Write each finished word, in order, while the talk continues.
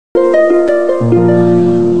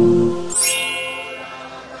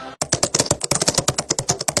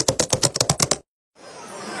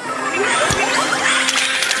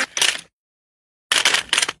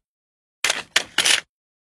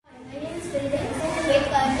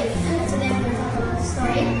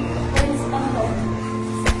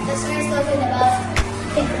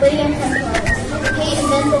William Temple. He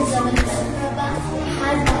invented the windmill. He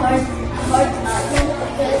had a hard time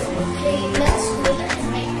because he left school at his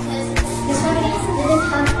age because his family didn't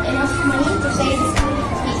have enough money to save his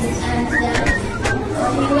fees, and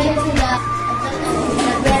he went to the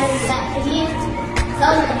library that he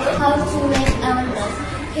learned how to make a windmill.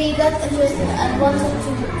 He got interested and wanted to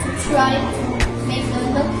try to make the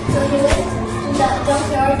windmill, so he went to the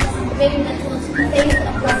junkyard thinking that was paying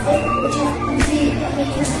a profit, which he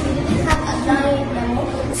didn't have a dynamo,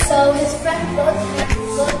 so his friend got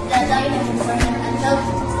the dynamo for him and helped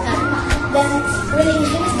him. Then when he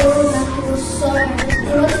finished the windmill, he was so nervous.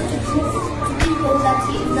 He wanted to prove to people that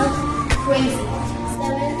he is not crazy. The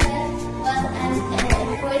windmill was an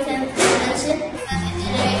important invention because it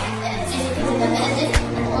generated electricity to the villages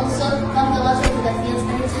and also pumped the water to the fields,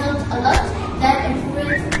 and it helped a lot that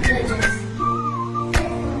improved villages.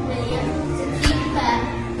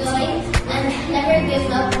 Never give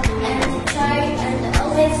up and try and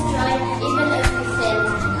always try even if we fail.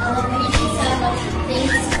 I will really say much.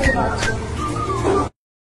 Thanks for watching.